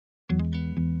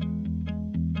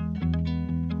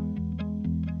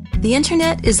The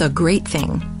internet is a great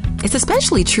thing. It's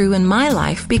especially true in my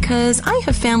life because I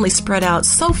have family spread out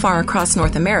so far across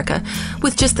North America.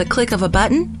 With just the click of a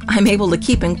button, I'm able to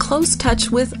keep in close touch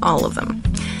with all of them.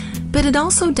 But it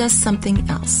also does something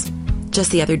else. Just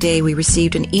the other day, we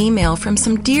received an email from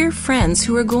some dear friends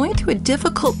who are going through a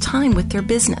difficult time with their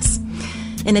business.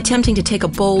 In attempting to take a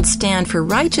bold stand for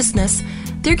righteousness,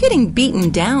 they're getting beaten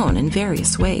down in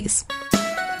various ways.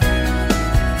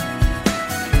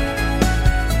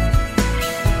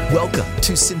 Welcome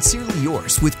to Sincerely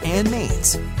Yours with Ann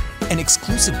Maines, an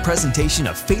exclusive presentation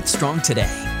of Faith Strong Today.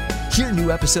 Hear new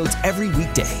episodes every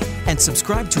weekday and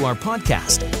subscribe to our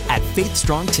podcast at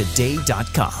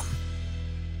faithstrongtoday.com.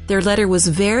 Their letter was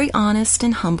very honest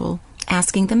and humble,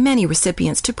 asking the many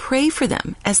recipients to pray for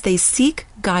them as they seek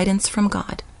guidance from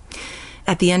God.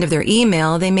 At the end of their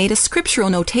email, they made a scriptural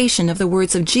notation of the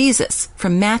words of Jesus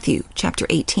from Matthew chapter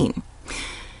 18.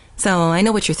 So I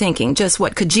know what you're thinking. Just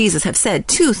what could Jesus have said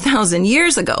 2,000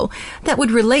 years ago that would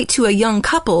relate to a young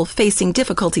couple facing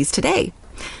difficulties today?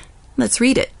 Let's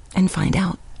read it and find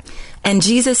out. And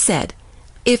Jesus said,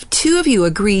 "If two of you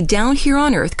agree down here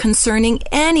on earth concerning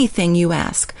anything you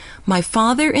ask, my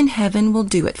Father in heaven will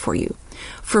do it for you.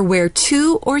 For where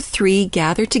 2 or 3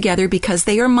 gather together because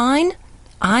they are mine,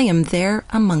 I am there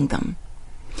among them."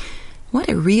 What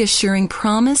a reassuring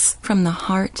promise from the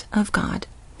heart of God.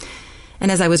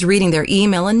 And as I was reading their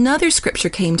email, another scripture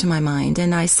came to my mind,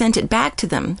 and I sent it back to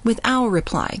them with our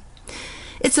reply.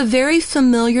 It's a very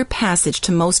familiar passage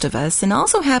to most of us and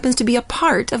also happens to be a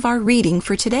part of our reading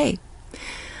for today.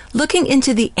 Looking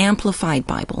into the Amplified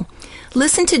Bible,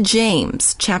 listen to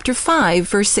James chapter 5,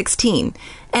 verse 16,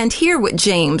 and hear what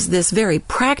James, this very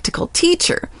practical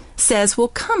teacher, says will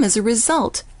come as a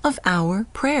result of our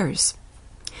prayers.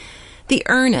 The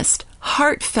earnest,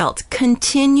 heartfelt,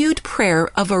 continued prayer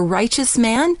of a righteous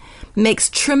man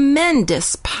makes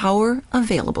tremendous power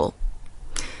available.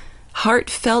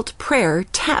 Heartfelt prayer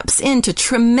taps into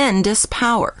tremendous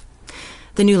power.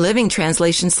 The New Living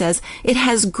Translation says it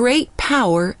has great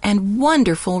power and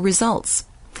wonderful results.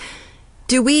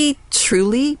 Do we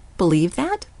truly believe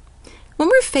that? When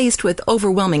we're faced with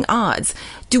overwhelming odds,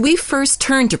 do we first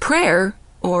turn to prayer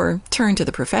or turn to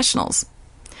the professionals?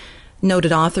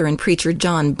 Noted author and preacher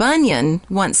John Bunyan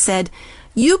once said,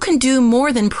 "You can do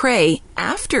more than pray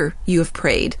after you have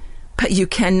prayed, but you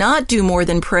cannot do more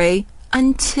than pray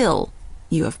until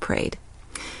you have prayed."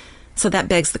 So that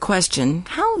begs the question,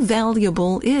 how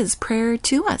valuable is prayer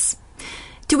to us?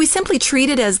 Do we simply treat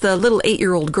it as the little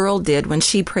 8-year-old girl did when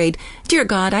she prayed, "Dear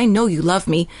God, I know you love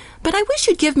me, but I wish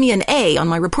you'd give me an A on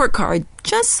my report card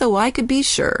just so I could be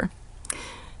sure"?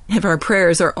 If our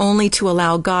prayers are only to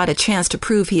allow God a chance to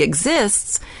prove He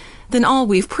exists, then all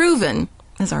we've proven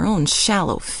is our own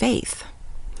shallow faith.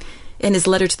 In his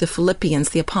letter to the Philippians,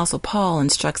 the Apostle Paul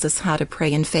instructs us how to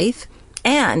pray in faith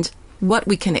and what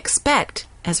we can expect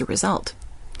as a result.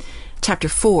 Chapter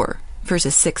 4,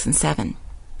 verses 6 and 7.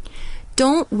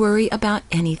 "Don't worry about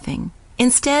anything.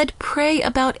 Instead, pray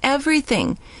about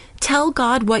everything. Tell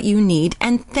God what you need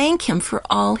and thank Him for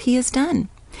all He has done.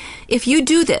 If you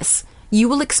do this, you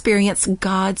will experience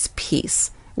God's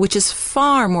peace, which is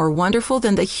far more wonderful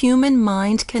than the human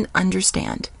mind can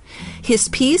understand. His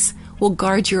peace will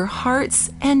guard your hearts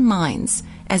and minds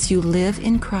as you live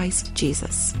in Christ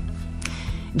Jesus."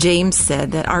 James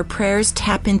said that our prayers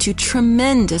tap into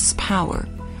tremendous power.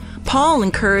 Paul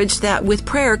encouraged that with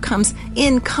prayer comes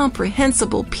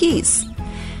incomprehensible peace.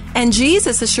 And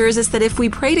Jesus assures us that if we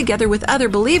pray together with other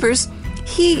believers,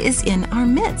 He is in our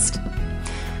midst.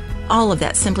 All of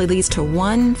that simply leads to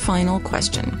one final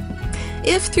question.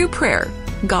 If through prayer,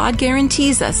 God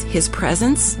guarantees us His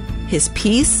presence, His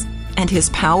peace, and His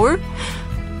power,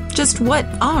 just what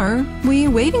are we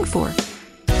waiting for?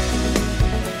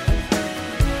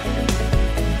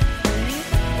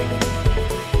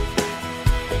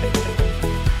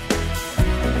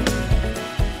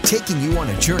 Taking you on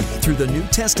a journey through the New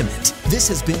Testament. This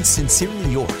has been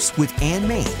Sincerely Yours with Ann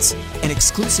Maines, an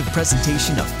exclusive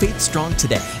presentation of Faith Strong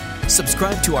Today.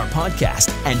 Subscribe to our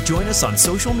podcast and join us on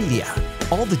social media.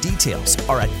 All the details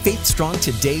are at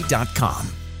faithstrongtoday.com.